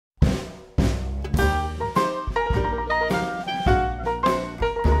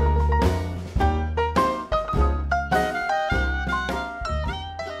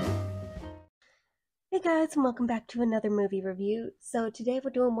guys, and welcome back to another movie review. So today we're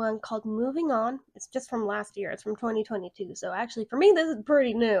doing one called Moving On. It's just from last year. It's from 2022. So actually for me this is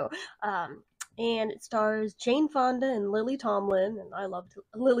pretty new. Um and it stars Jane Fonda and Lily Tomlin, and I love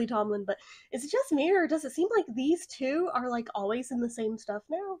Lily Tomlin, but is it just me or does it seem like these two are like always in the same stuff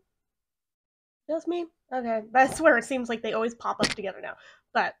now? Just me? Okay. That's where it seems like they always pop up together now.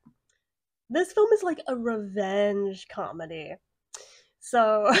 But this film is like a revenge comedy.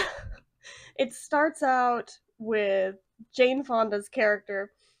 So it starts out with Jane Fonda's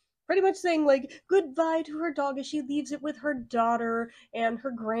character pretty much saying like goodbye to her dog as she leaves it with her daughter and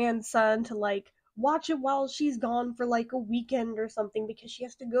her grandson to like watch it while she's gone for like a weekend or something because she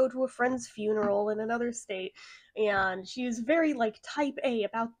has to go to a friend's funeral in another state. And she's very like type A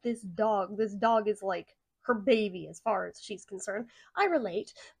about this dog. This dog is like her baby as far as she's concerned. I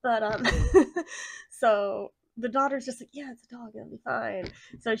relate, but so the daughter's just like, yeah, it's a dog, it'll be fine.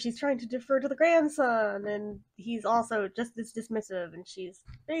 So she's trying to defer to the grandson, and he's also just as dismissive, and she's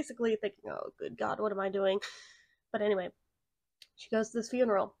basically thinking, oh, good God, what am I doing? But anyway, she goes to this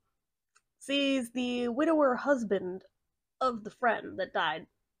funeral, sees the widower husband of the friend that died,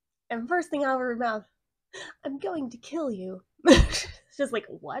 and first thing out of her mouth, I'm going to kill you. It's just like,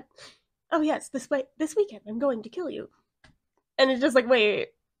 what? Oh, yes, this weekend, I'm going to kill you. And it's just like, wait,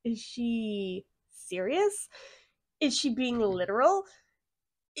 is she serious? Is she being literal?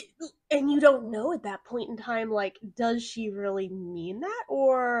 And you don't know at that point in time, like, does she really mean that,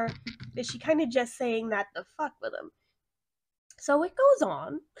 or is she kind of just saying that to fuck with him? So it goes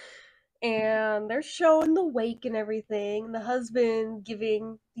on, and they're showing the wake and everything, the husband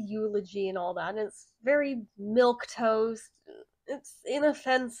giving the eulogy and all that, and it's very milk toast. It's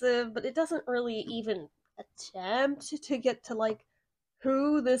inoffensive, but it doesn't really even attempt to get to like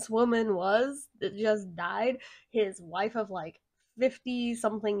who this woman was that just died, his wife of like 50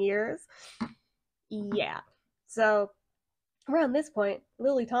 something years. Yeah. So around this point,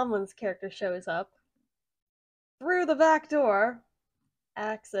 Lily Tomlin's character shows up through the back door,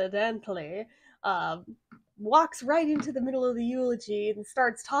 accidentally, um, walks right into the middle of the eulogy and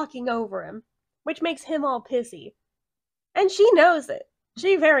starts talking over him, which makes him all pissy. And she knows it.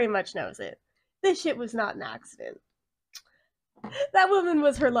 She very much knows it. This shit was not an accident. That woman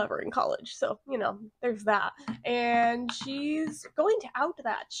was her lover in college, so, you know, there's that. And she's going to out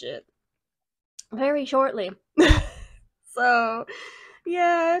that shit very shortly. So,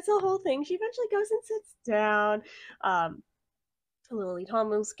 yeah, it's a whole thing. She eventually goes and sits down. Lily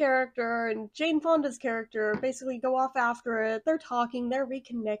Tomlin's character and Jane Fonda's character basically go off after it. They're talking, they're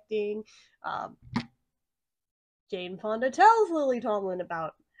reconnecting. Um, Jane Fonda tells Lily Tomlin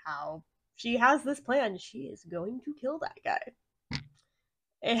about how she has this plan. She is going to kill that guy.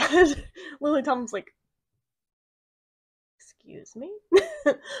 And Lily Tomlin's like, excuse me?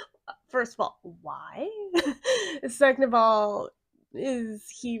 First of all, why? Second of all, is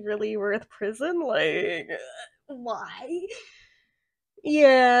he really worth prison? Like, why?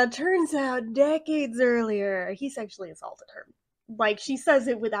 Yeah, turns out decades earlier, he sexually assaulted her. Like, she says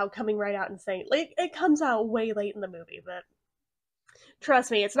it without coming right out and saying it. Like, it comes out way late in the movie, but trust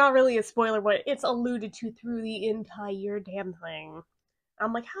me, it's not really a spoiler, but it's alluded to through the entire damn thing.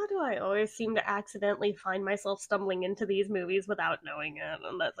 I'm like, how do I always seem to accidentally find myself stumbling into these movies without knowing it?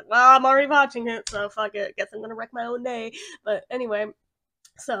 And that's like, well, I'm already watching it, so fuck it. Guess I'm gonna wreck my own day. But anyway,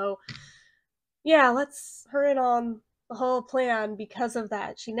 so yeah, let's hurry on the whole plan because of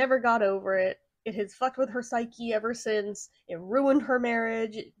that. She never got over it. It has fucked with her psyche ever since. It ruined her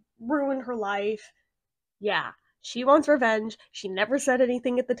marriage, it ruined her life. Yeah, she wants revenge. She never said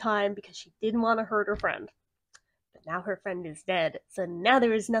anything at the time because she didn't want to hurt her friend. But now her friend is dead, so now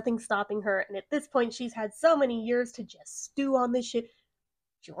there is nothing stopping her, and at this point she's had so many years to just stew on this shit.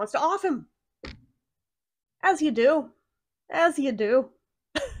 She wants to off him. As you do. As you do.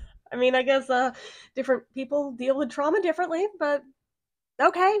 I mean, I guess different people deal with trauma differently, but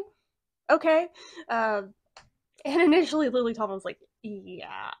okay. Okay. Uh, and initially Lily Tomlin was like,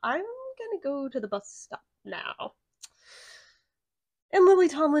 yeah, I'm gonna go to the bus stop now. And Lily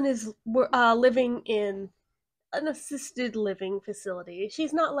Tomlin is living in an assisted living facility.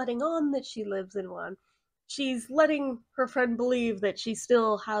 She's not letting on that she lives in one. She's letting her friend believe that she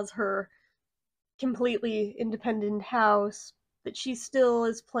still has her completely independent house, that she still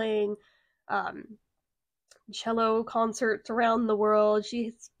is playing um, cello concerts around the world.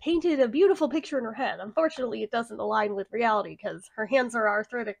 She's painted a beautiful picture in her head. Unfortunately, it doesn't align with reality because her hands are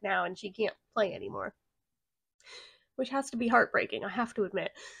arthritic now and she can't play anymore. Which has to be heartbreaking, I have to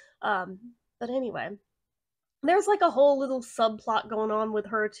admit. But anyway, there's like a whole little subplot going on with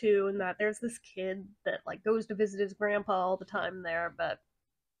her too, and that there's this kid that like goes to visit his grandpa all the time there, but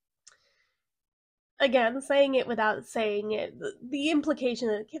again, saying it without saying it, the implication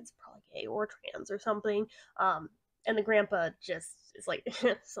that the kid's probably gay or trans or something, and the grandpa just is like,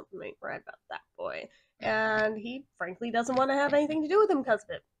 something ain't right about that boy. And he frankly doesn't want to have anything to do with him because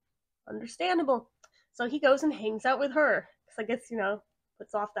of it. Understandable. So he goes and hangs out with her. Because I guess,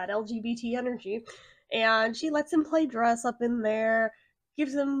 puts off that LGBT energy. And she lets him play dress up in there,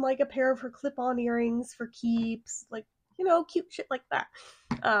 gives him like a pair of her clip on earrings for keeps, like, cute shit like that.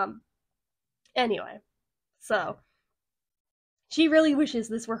 Anyway, so she really wishes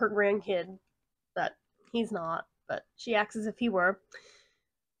this were her grandkid, but he's not, but she acts as if he were.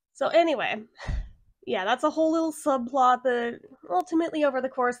 So anyway, yeah, that's a whole little subplot that ultimately over the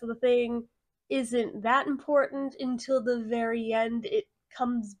course of the thing isn't that important until the very end. It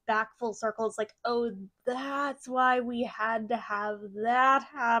comes back full circle. It's like, oh, that's why we had to have that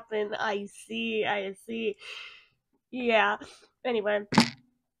happen. I see. Yeah. Anyway,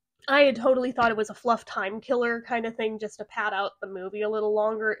 I had totally thought it was a fluff time killer kind of thing just to pad out the movie a little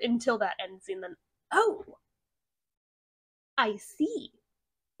longer until that end scene. Then, oh, I see.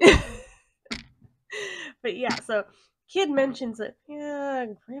 But yeah, so kid mentions it. Yeah,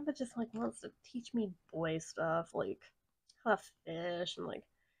 grandpa just like wants to teach me boy stuff, like how to fish and like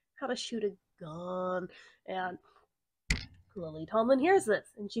how to shoot a gun. And Lily Tomlin hears this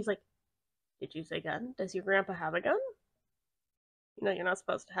and she's like, did you say gun? Does your grandpa have a gun? You're not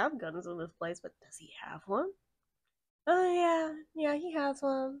supposed to have guns in this place, but does he have one? Oh yeah, he has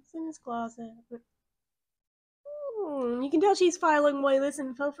one. It's in his closet. You can tell she's filing away this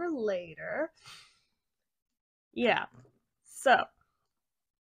info for later. Yeah. So,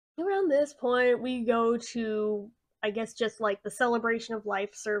 around this point, we go to, I guess, just like the celebration of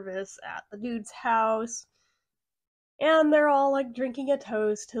life service at the dude's house. And they're all like drinking a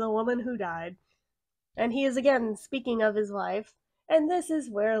toast to the woman who died. And he is again speaking of his life. And this is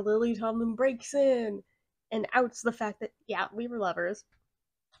where Lily Tomlin breaks in and outs the fact that, yeah, we were lovers.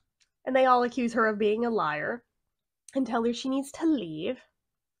 And they all accuse her of being a liar and tell her she needs to leave.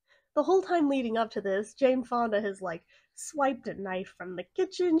 The whole time leading up to this, Jane Fonda has like swiped a knife from the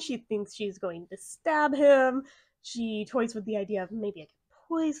kitchen. She thinks she's going to stab him. She toys with the idea of maybe I could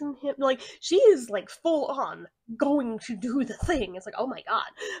poison him. Like, she is like full on going to do the thing. It's like, oh my god.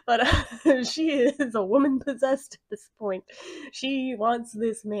 But she is a woman possessed at this point. She wants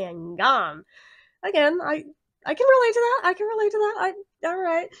this man gone. Again, I can relate to that.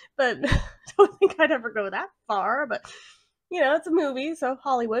 Alright. But I don't think I'd ever go that far. But it's a movie, so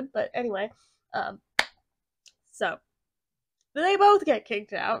Hollywood. But anyway, so they both get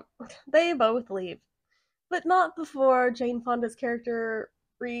kicked out. They both leave, but not before Jane Fonda's character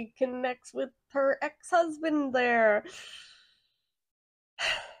reconnects with her ex-husband there.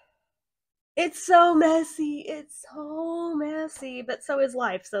 It's so messy, but so is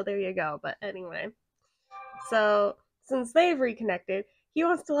life, so there you go. But anyway, so since they've reconnected, he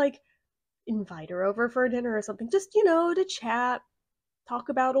wants to like invite her over for dinner or something, just to chat, talk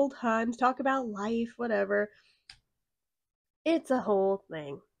about old times, talk about life, whatever. It's a whole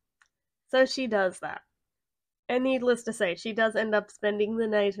thing. So she does that. And needless to say, she does end up spending the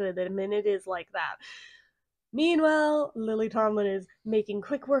night with him, and it is like that. Meanwhile, Lily Tomlin is making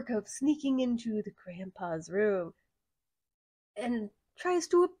quick work of sneaking into the grandpa's room and tries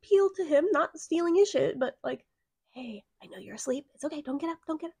to appeal to him, not stealing his shit, but like, hey, I know you're asleep. It's okay, don't get up.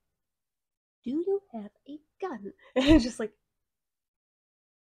 Do you have a gun? And just like,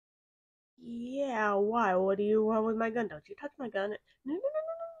 yeah, why? What do you want with my gun? Don't you touch my gun. No.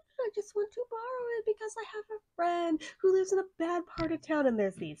 I just want to borrow it because I have a friend who lives in a bad part of town and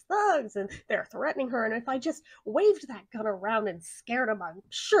there's these thugs and they're threatening her. And if I just waved that gun around and scared them, I'm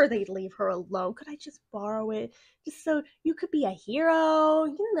sure they'd leave her alone. Could I just borrow it just so you could be a hero?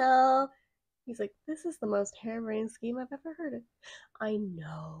 He's like, this is the most harebrained scheme I've ever heard of. I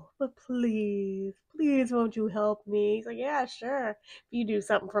know, but please won't you help me? He's like, yeah, sure. If you do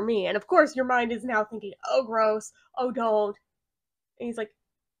something for me. And of course your mind is now thinking, oh, gross. Oh, don't. And he's like,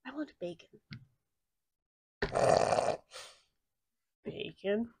 I want bacon.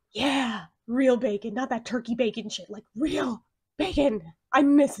 Bacon? Yeah, real bacon, not that turkey bacon shit. Like, real bacon. I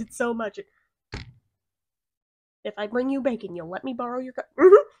miss it so much. If I bring you bacon, you'll let me borrow your gun?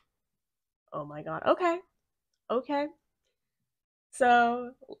 Mm-hmm. Oh my god, okay.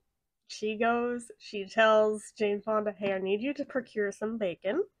 So, she tells Jane Fonda, hey, I need you to procure some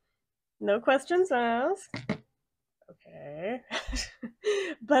bacon. No questions asked. Okay.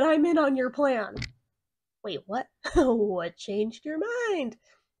 But I'm in on your plan. Wait, what? What changed your mind?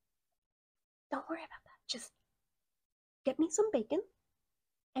 Don't worry about that. Just get me some bacon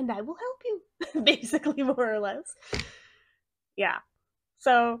and I will help you. Basically, more or less. Yeah.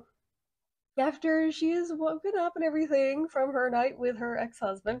 So After she is woken up and everything from her night with her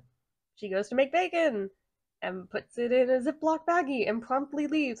ex-husband, she goes to make bacon and puts it in a Ziploc baggie and promptly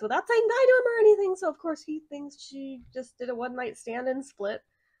leaves without saying bye to him or anything. So of course he thinks she just did a one-night stand and split.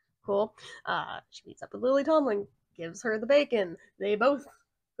 Cool. She meets up with Lily Tomlin, gives her the bacon. They both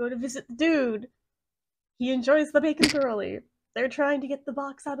go to visit the dude. He enjoys the bacon thoroughly. They're trying to get the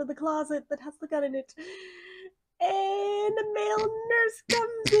box out of the closet that has the gun in it. And a male nurse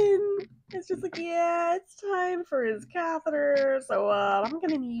comes in. It's just like, yeah, it's time for his catheter. So I'm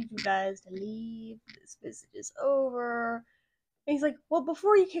gonna need you guys to leave. This visit is over. And he's like, well,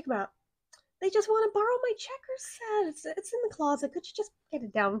 before you kick him out, they just want to borrow my checker set. It's in the closet. Could you just get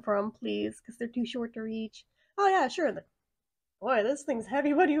it down for them, please? Because they're too short to reach. Oh yeah, sure. Boy, this thing's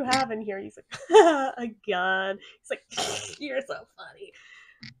heavy. What do you have in here? He's like, a gun. He's like, you're so funny.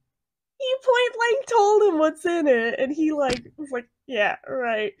 He point blank told him what's in it, and he was like, yeah,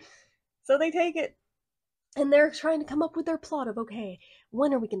 right. So they take it, and they're trying to come up with their plot of, okay,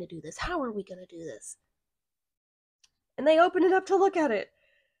 when are we gonna do this? How are we gonna do this? And they open it up to look at it.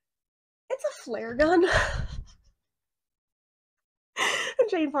 It's a flare gun. And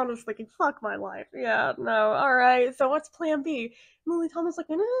Jane Fonda's thinking, fuck my life. Yeah, no, alright, so what's plan B? Lily Tomlin's like,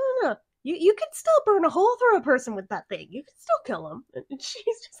 no. You can still burn a hole through a person with that thing. You can still kill him. And she's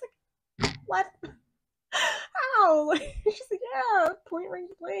just like, what? How? She's like, yeah, point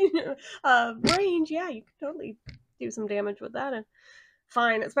range range, yeah, you can totally do some damage with that. And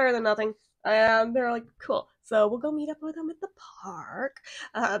fine, it's better than nothing. And they're like, cool. So we'll go meet up with him at the park.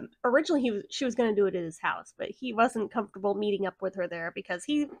 Originally, she was going to do it at his house, but he wasn't comfortable meeting up with her there because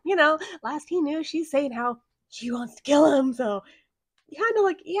last he knew, she's saying how she wants to kill him. So kind of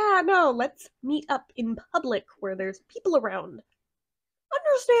like, yeah, no, let's meet up in public where there's people around.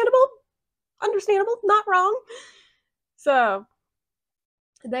 Understandable, not wrong. So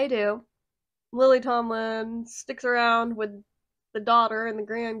they do. Lily Tomlin sticks around with the daughter and the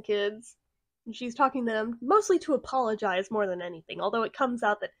grandkids, and she's talking to them mostly to apologize more than anything, although it comes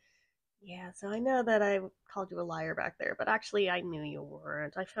out that, yeah, so I know that I called you a liar back there, but actually I knew you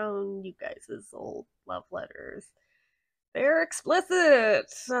weren't. I found you guys' old love letters. They're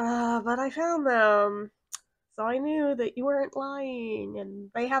explicit, but I found them, so I knew that you weren't lying, and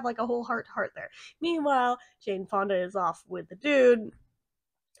they have like a whole heart-to-heart there. Meanwhile, Jane Fonda is off with the dude,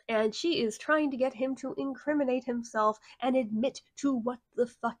 and she is trying to get him to incriminate himself and admit to what the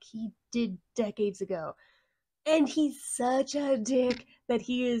fuck he did decades ago. And he's such a dick that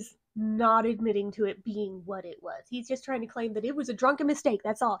he is not admitting to it being what it was. He's just trying to claim that it was a drunken mistake,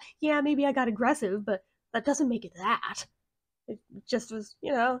 that's all. Yeah, maybe I got aggressive, but that doesn't make it that. It just was,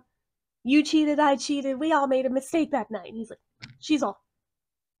 you cheated, I cheated, we all made a mistake that night. And he's like, she's all,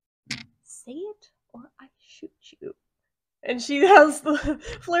 say it or I shoot you. And she has the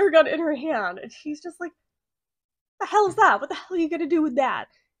flare gun in her hand, and she's just like, the hell is that? What the hell are you gonna do with that?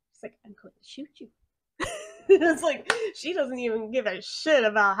 She's like, I'm going to shoot you. It's like, she doesn't even give a shit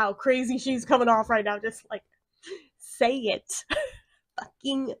about how crazy she's coming off right now. Just like, say it.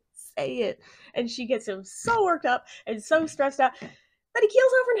 Fucking say it. And she gets him so worked up and so stressed out that he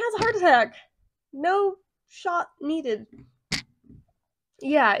keels over and has a heart attack. No shot needed.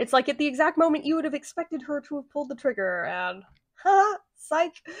 Yeah, it's like at the exact moment you would have expected her to have pulled the trigger, and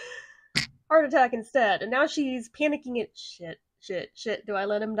psych, heart attack instead. And now she's panicking at shit. Do I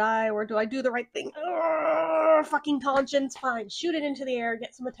let him die or do I do the right thing? Urgh, fucking conscience. Fine, shoot it into the air,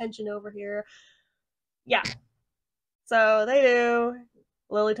 get some attention over here. Yeah. So they do.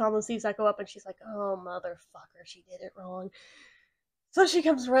 Lily Tomlin sees that go up, and she's like, oh, motherfucker, she did it wrong. So she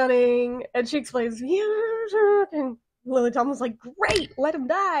comes running, and she explains, and Lily Tomlin's like, great, let him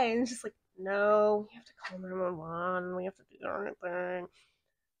die. And she's like, no, we have to call 911. We have to do the right thing.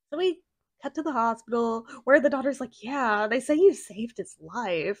 So we cut to the hospital, where the daughter's like, yeah, they say you saved his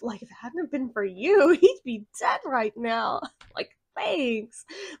life. Like, if it hadn't been for you, he'd be dead right now. Like, thanks.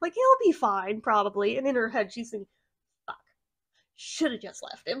 Like, he'll be fine, probably. And in her head, she's thinking, fuck, should have just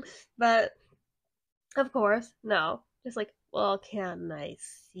left him. But, of course, no. Just like, well, can I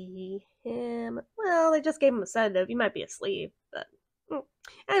see him? Well, they just gave him a sedative. He might be asleep, but...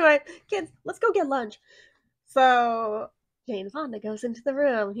 Anyway, kids, let's go get lunch. So, Jane Fonda goes into the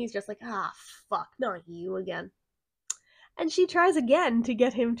room, and he's just like, ah, fuck, not you again. And she tries again to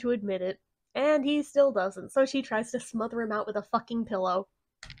get him to admit it, and he still doesn't, so she tries to smother him out with a fucking pillow.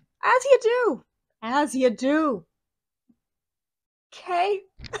 As you do! As you do! Okay?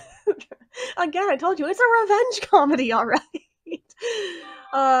 Again, I told you, it's a revenge comedy, alright?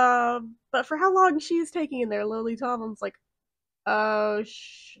 But for how long she's taking in there, Lily Tomlin's like, Oh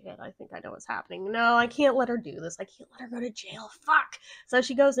shit, I think I know what's happening. No, I can't let her do this. I can't let her go to jail. Fuck. So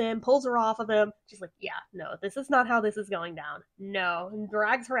she goes in, pulls her off of him. She's like, yeah, no, this is not how this is going down. No. And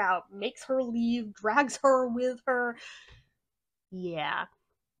drags her out, makes her leave, drags her with her. Yeah.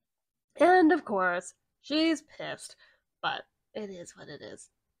 And of course, she's pissed. But it is what it is.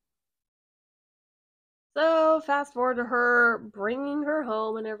 So fast forward to her bringing her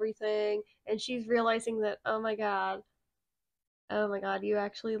home and everything, and she's realizing that, oh my god, you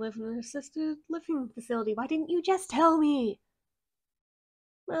actually live in an assisted living facility. Why didn't you just tell me?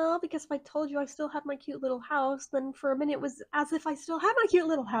 Well, because if I told you I still had my cute little house, then for a minute it was as if I still had my cute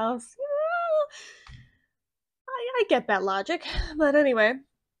little house. I get that logic. But anyway,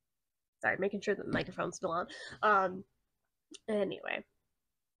 sorry, making sure that the microphone's still on. Anyway.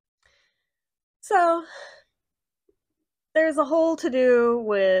 So, there's a whole to do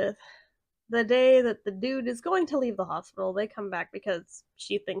with the day that the dude is going to leave the hospital. They come back because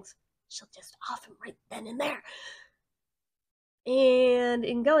she thinks she'll just off him right then and there. And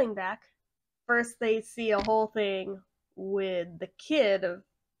in going back, first they see a whole thing with the kid of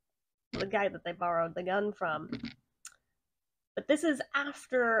the guy that they borrowed the gun from. But this is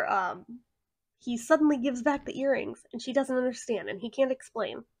after he suddenly gives back the earrings and she doesn't understand and he can't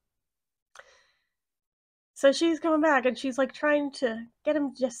explain. So she's coming back and she's like trying to get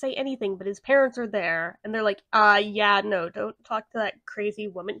him to just say anything, but his parents are there and they're like, yeah, no, don't talk to that crazy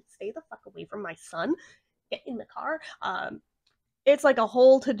woman. Stay the fuck away from my son. Get in the car. It's like a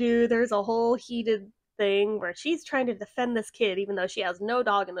whole to do. There's a whole heated thing where she's trying to defend this kid, even though she has no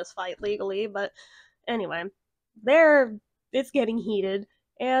dog in this fight legally. But anyway, it's getting heated.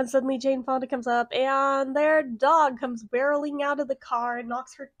 And suddenly Jane Fonda comes up, and their dog comes barreling out of the car and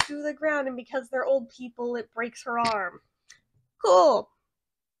knocks her to the ground, and because they're old people, it breaks her arm. Cool.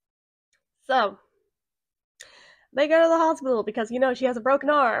 So, they go to the hospital because, she has a broken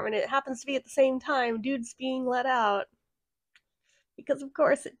arm, and it happens to be at the same time dude's being let out. Because of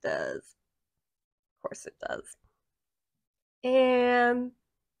course it does. Of course it does. And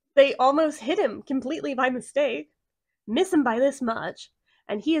they almost hit him completely by mistake, miss him by this much,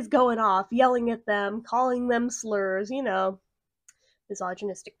 and he is going off, yelling at them, calling them slurs,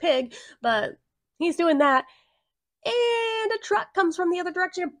 misogynistic pig, but he's doing that, and a truck comes from the other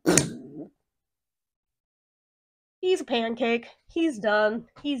direction. He's a pancake. He's done.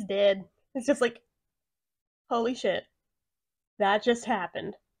 He's dead. It's just like, holy shit. That just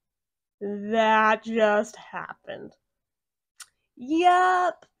happened. That just happened.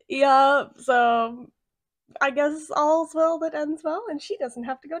 Yep. So I guess all's well that ends well, and she doesn't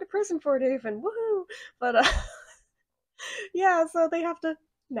have to go to prison for it even. Woohoo! But yeah, so they have to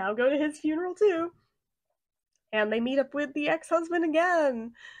now go to his funeral too, and they meet up with the ex-husband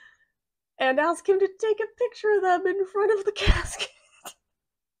again, and ask him to take a picture of them in front of the casket.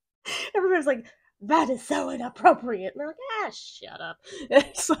 Everybody's like, "That is so inappropriate," and they're like, shut up.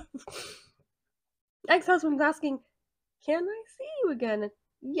 So, ex-husband's asking, "Can I see you again?" And,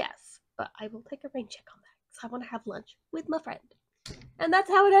 yes, but I will take a rain check on that because I want to have lunch with my friend. And that's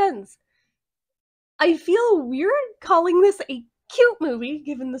how it ends. I feel weird calling this a cute movie,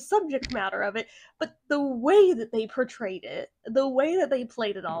 given the subject matter of it, but the way that they portrayed it, the way that they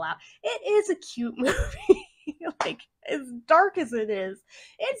played it all out, it is a cute movie. Like, as dark as it is,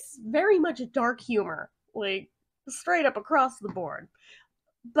 it's very much dark humor, like, straight up across the board.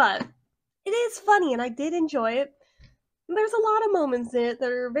 But it is funny, and I did enjoy it. There's a lot of moments in it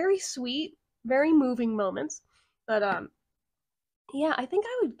that are very sweet, very moving moments. But yeah, I think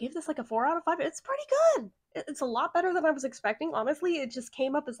I would give this like a 4 out of 5. It's pretty good. It's a lot better than I was expecting. Honestly, it just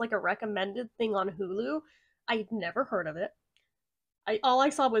came up as like a recommended thing on Hulu. I'd never heard of it. All I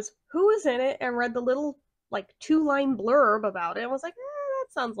saw was who was in it and read the little like 2-line blurb about it and was like,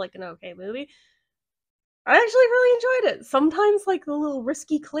 that sounds like an okay movie. I actually really enjoyed it. Sometimes, like, the little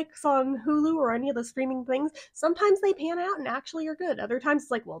risky clicks on Hulu or any of the streaming things, sometimes they pan out and actually are good. Other times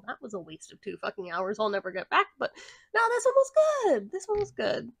it's like, well, that was a waste of 2 fucking hours. I'll never get back. But no, this one was good. This one was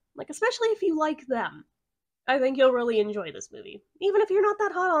good. Like, especially if you like them. I think you'll really enjoy this movie. Even if you're not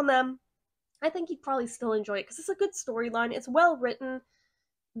that hot on them, I think you'd probably still enjoy it because it's a good storyline. It's well written.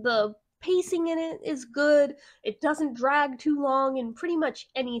 The pacing in it is good. It doesn't drag too long in pretty much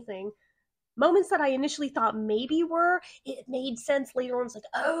anything. Moments that I initially thought maybe it made sense later on. It's like,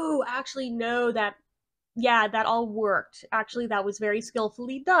 oh, actually, no, that all worked. Actually, that was very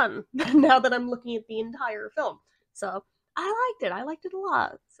skillfully done now that I'm looking at the entire film. So, I liked it. I liked it a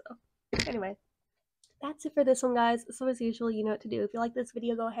lot. So, anyway, that's it for this one, guys. So, as usual, you know what to do. If you like this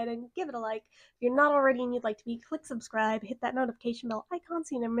video, go ahead and give it a like. If you're not already and you'd like to be, click subscribe, hit that notification bell icon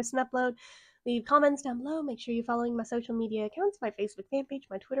so you never miss an upload. Leave comments down below. Make sure you're following my social media accounts, my Facebook fan page,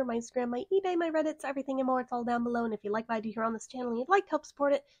 my Twitter, my Instagram, my eBay, my Reddits, everything and more. It's all down below. And if you like what I do here on this channel and you'd like to help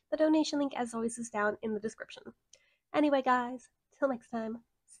support it, the donation link, as always, is down in the description. Anyway, guys, till next time,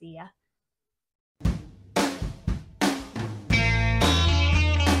 see ya.